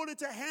in order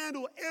to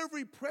handle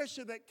every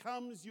pressure that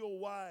comes your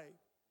way.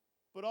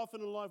 But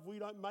often in life, we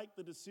don't make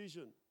the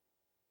decision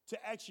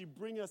to actually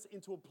bring us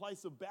into a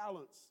place of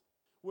balance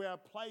where our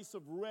place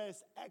of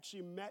rest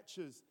actually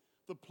matches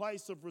the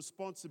place of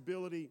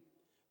responsibility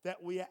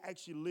that we are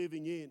actually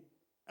living in.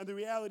 And the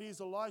reality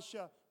is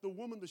Elisha, the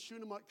woman, the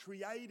Shunammite,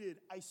 created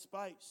a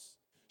space.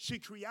 She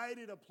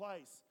created a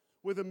place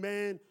where the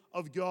man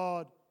of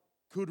God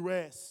could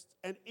rest.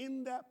 And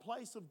in that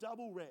place of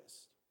double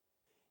rest,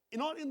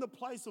 not in the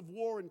place of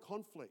war and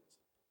conflict,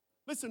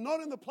 listen,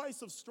 not in the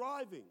place of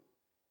striving,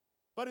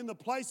 but in the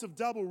place of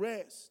double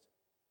rest,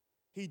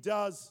 he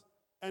does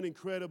an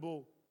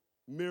incredible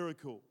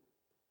miracle.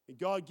 And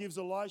God gives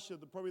Elisha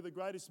probably the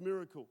greatest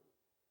miracle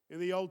in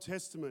the Old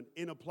Testament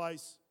in a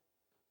place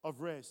of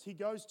rest. He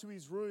goes to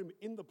his room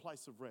in the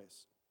place of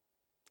rest,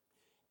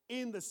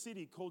 in the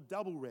city called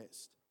Double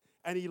Rest,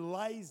 and he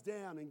lays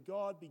down, and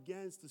God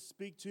begins to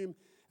speak to him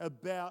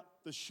about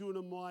the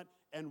Shunammite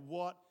and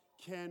what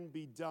can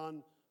be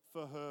done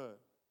for her.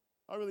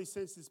 I really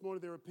sense this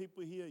morning there are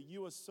people here,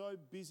 you are so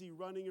busy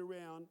running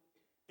around,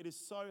 it is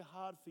so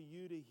hard for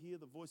you to hear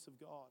the voice of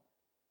God.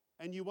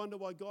 And you wonder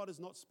why God is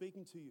not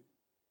speaking to you.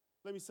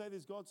 Let me say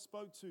this, God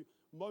spoke to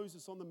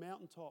Moses on the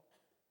mountaintop,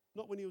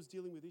 not when he was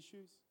dealing with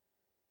issues.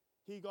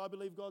 Here, I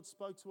believe God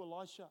spoke to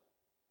Elisha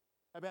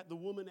about the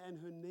woman and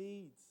her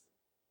needs,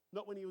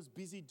 not when he was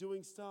busy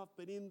doing stuff,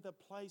 but in the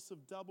place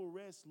of double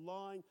rest,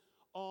 lying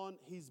on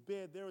his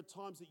bed. There are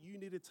times that you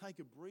need to take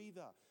a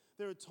breather.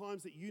 There are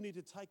times that you need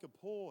to take a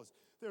pause.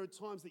 There are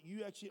times that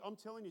you actually, I'm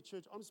telling you,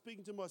 church, I'm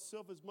speaking to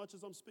myself as much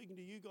as I'm speaking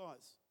to you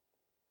guys.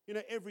 You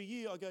know, every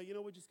year I go, you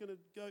know, we're just going to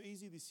go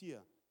easy this year.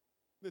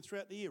 Then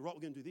throughout the year, right,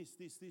 we're going to do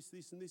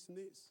this, and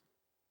this.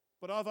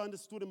 But I've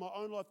understood in my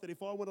own life that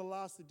if I want to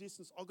last the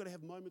distance, I've got to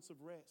have moments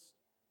of rest.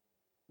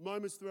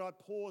 Moments where I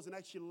pause and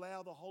actually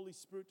allow the Holy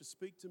Spirit to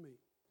speak to me.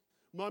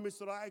 Moments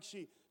that I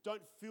actually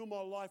don't fill my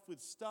life with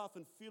stuff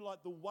and feel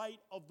like the weight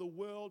of the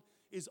world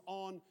is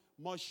on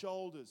my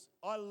shoulders.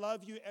 I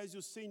love you as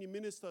your senior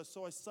minister,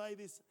 so I say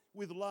this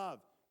with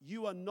love.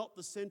 You are not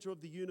the center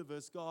of the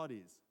universe, God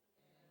is.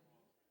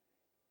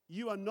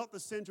 You are not the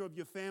center of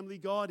your family,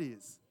 God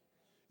is.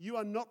 You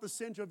are not the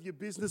center of your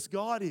business,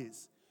 God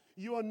is.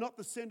 You are not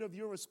the center of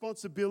your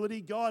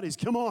responsibility, God is.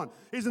 Come on,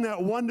 isn't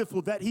that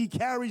wonderful that he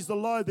carries the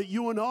load that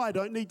you and I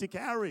don't need to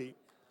carry?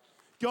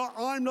 God,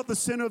 I'm not the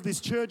center of this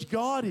church,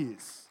 God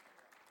is.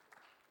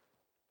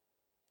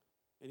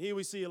 And here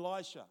we see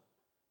Elisha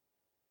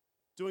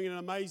doing an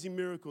amazing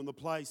miracle in the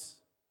place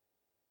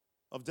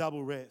of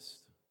double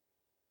rest.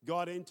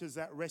 God enters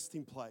that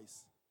resting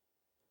place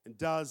and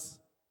does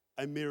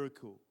a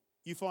miracle.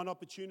 You find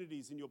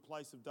opportunities in your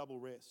place of double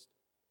rest.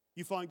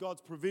 You find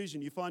God's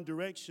provision. You find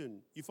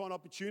direction. You find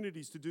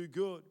opportunities to do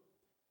good.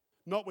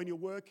 Not when you're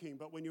working,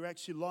 but when you're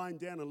actually lying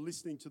down and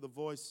listening to the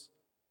voice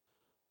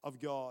of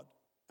God.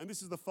 And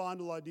this is the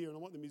final idea, and I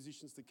want the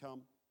musicians to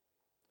come.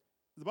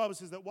 The Bible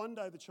says that one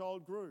day the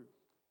child grew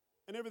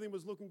and everything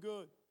was looking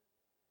good.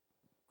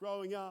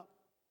 Growing up,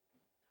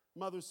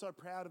 mother was so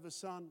proud of her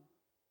son.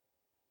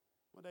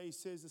 One day he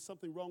says, there's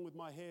something wrong with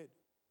my head.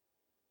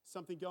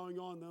 Something going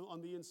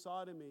on the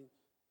inside of me.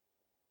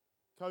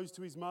 Goes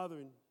to his mother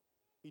and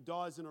he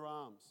dies in her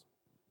arms.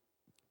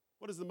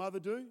 What does the mother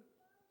do?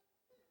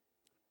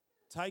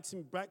 Takes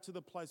him back to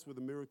the place where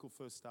the miracle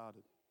first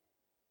started.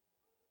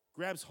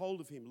 Grabs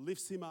hold of him,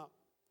 lifts him up,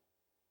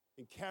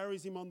 and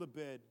carries him on the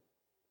bed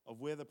of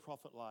where the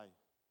prophet lay.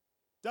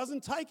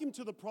 Doesn't take him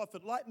to the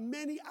prophet like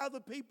many other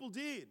people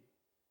did.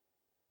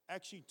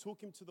 Actually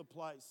took him to the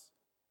place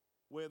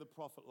where the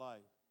prophet lay.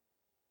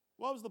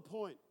 What was the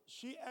point?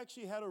 She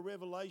actually had a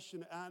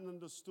revelation and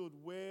understood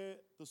where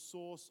the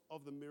source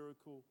of the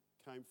miracle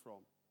came from.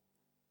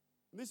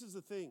 And this is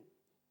the thing.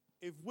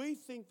 If we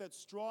think that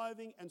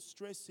striving and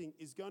stressing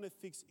is going to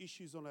fix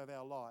issues on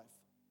our life,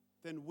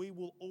 then we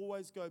will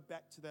always go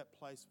back to that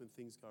place when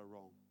things go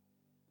wrong.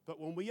 But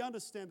when we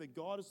understand that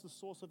God is the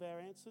source of our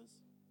answers,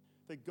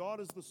 that God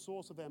is the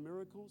source of our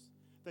miracles,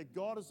 that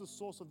God is the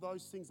source of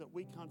those things that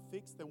we can't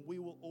fix, then we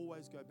will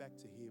always go back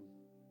to Him.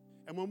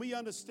 And when we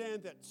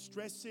understand that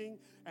stressing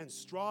and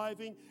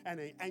striving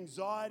and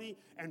anxiety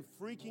and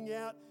freaking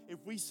out, if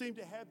we seem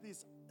to have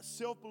this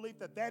self-belief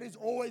that that is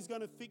always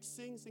going to fix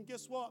things, and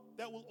guess what?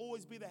 That will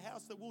always be the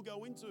house that we'll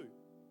go into.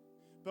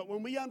 But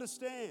when we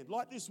understand,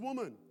 like this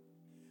woman,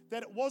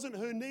 that it wasn't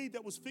her need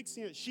that was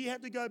fixing it, she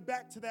had to go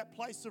back to that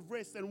place of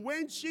rest. And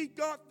when she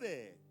got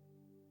there,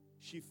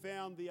 she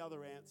found the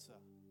other answer.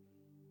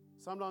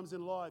 Sometimes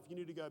in life, you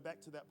need to go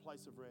back to that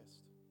place of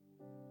rest.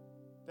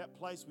 That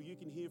place where you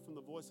can hear from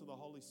the voice of the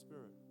Holy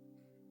Spirit.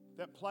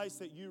 That place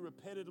that you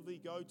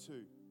repetitively go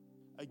to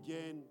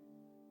again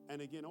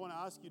and again. I want to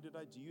ask you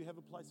today, do you have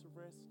a place of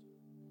rest?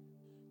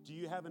 Do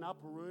you have an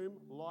upper room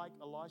like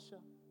Elisha?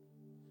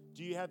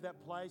 Do you have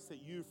that place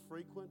that you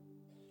frequent?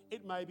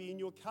 It may be in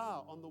your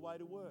car on the way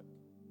to work.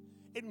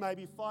 It may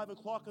be 5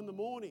 o'clock in the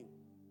morning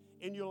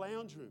in your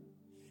lounge room.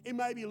 It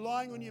may be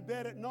lying on your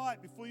bed at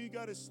night before you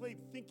go to sleep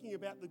thinking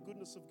about the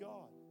goodness of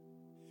God.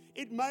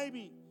 It may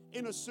be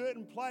in a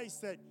certain place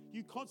that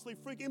you constantly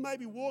freak. It may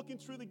be walking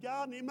through the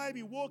garden. It may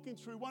be walking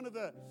through one of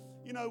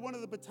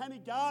the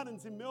botanic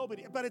gardens in Melbourne.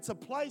 But it's a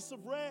place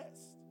of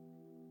rest.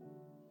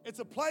 It's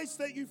a place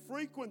that you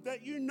frequent,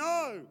 that you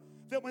know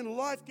that when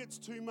life gets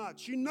too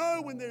much, you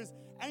know when there's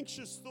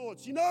anxious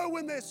thoughts, you know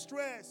when there's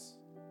stress,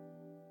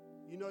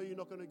 you know you're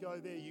not going to go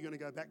there. You're going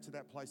to go back to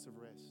that place of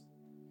rest.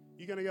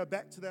 You're going to go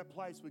back to that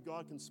place where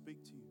God can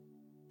speak to you.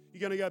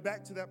 You're going to go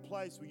back to that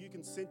place where you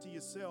can center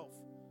yourself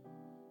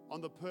on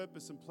the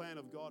purpose and plan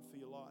of God for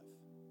your life.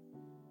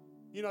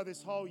 You know,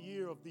 this whole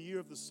year of the year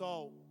of the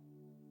soul,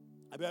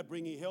 about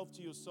bringing health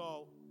to your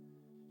soul,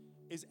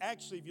 is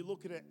actually, if you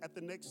look at it at the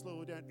next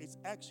level down, it's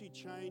actually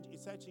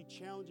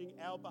challenging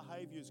our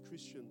behavior as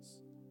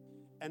Christians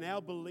and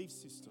our belief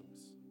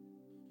systems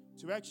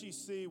to actually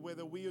see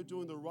whether we are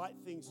doing the right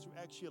things to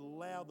actually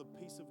allow the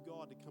peace of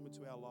God to come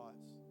into our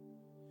lives.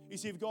 You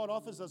see, if God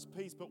offers us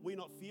peace but we're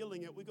not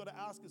feeling it, we've got to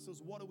ask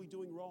ourselves, what are we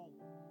doing wrong?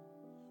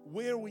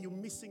 Where are we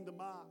missing the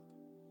mark?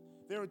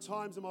 There are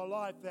times in my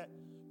life that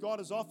God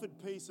has offered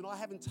peace and I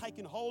haven't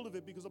taken hold of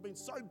it because I've been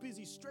so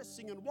busy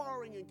stressing and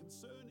worrying and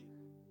concerning.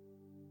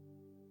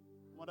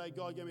 One day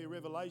God gave me a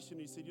revelation.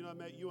 He said, you know,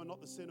 Matt, you are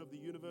not the center of the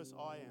universe,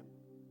 I am.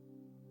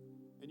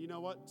 And you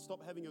know what?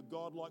 Stop having a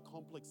God-like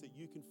complex that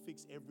you can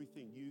fix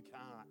everything. You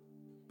can't,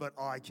 but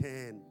I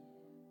can.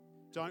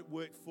 Don't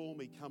work for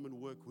me, come and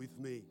work with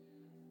me.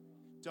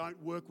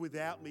 Don't work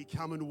without me,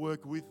 come and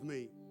work with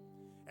me.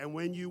 And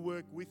when you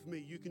work with me,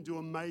 you can do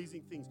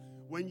amazing things.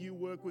 When you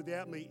work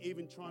without me,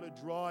 even trying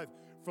to drive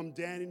from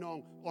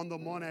Dandenong on the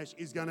Monash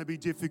is going to be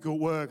difficult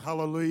work.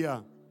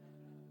 Hallelujah.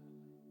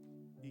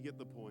 You get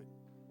the point.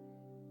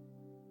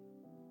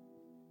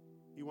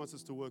 He wants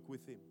us to work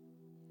with Him.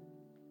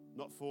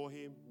 Not for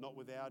Him, not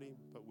without Him,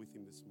 but with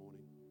Him this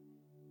morning.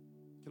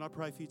 Can I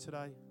pray for you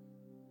today?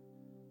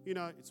 You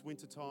know, it's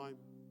winter time.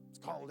 It's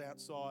cold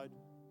outside.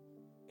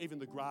 Even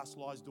the grass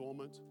lies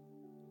dormant.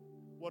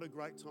 What a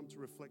great time to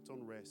reflect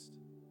on rest.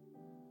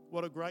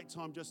 What a great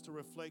time just to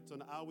reflect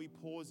on, are we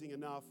pausing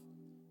enough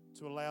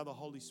to allow the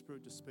Holy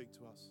Spirit to speak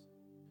to us?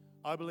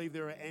 I believe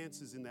there are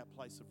answers in that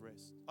place of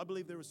rest. I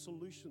believe there are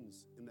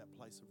solutions in that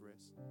place of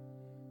rest.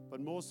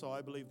 But more so,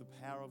 I believe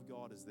the power of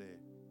God is there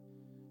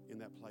in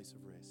that place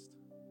of rest.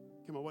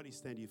 Come on, why don't you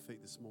stand to your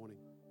feet this morning?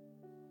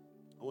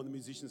 I want the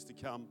musicians to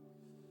come.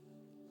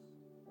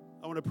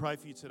 I want to pray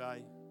for you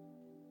today.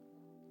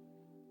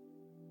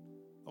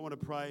 I want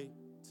to pray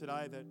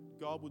today that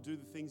God will do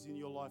the things in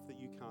your life that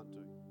you can't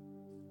do.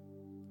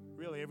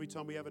 Really, every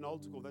time we have an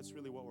altar call, that's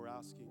really what we're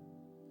asking.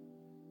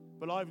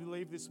 But I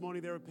believe this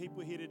morning there are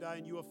people here today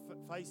and you are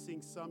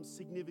facing some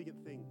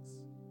significant things.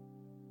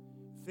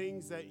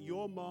 Things that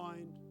your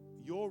mind,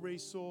 your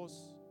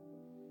resource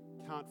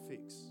can't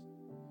fix.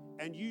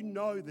 And you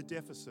know the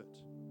deficit.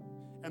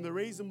 And the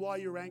reason why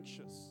you're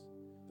anxious,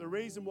 the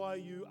reason why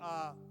you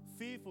are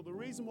fearful, the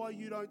reason why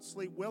you don't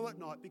sleep well at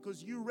night,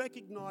 because you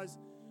recognize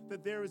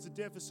that there is a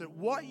deficit.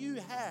 What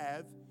you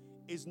have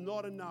is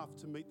not enough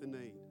to meet the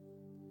need.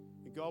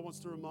 And God wants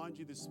to remind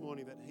you this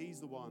morning that He's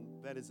the one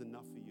that is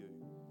enough for you.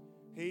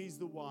 He's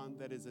the one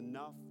that is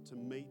enough to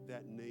meet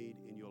that need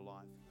in your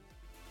life.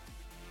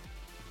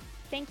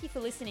 Thank you for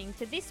listening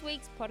to this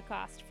week's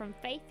podcast from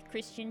Faith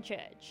Christian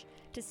Church.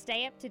 To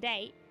stay up to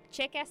date,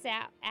 check us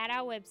out at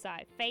our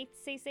website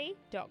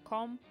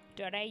faithcc.com.au.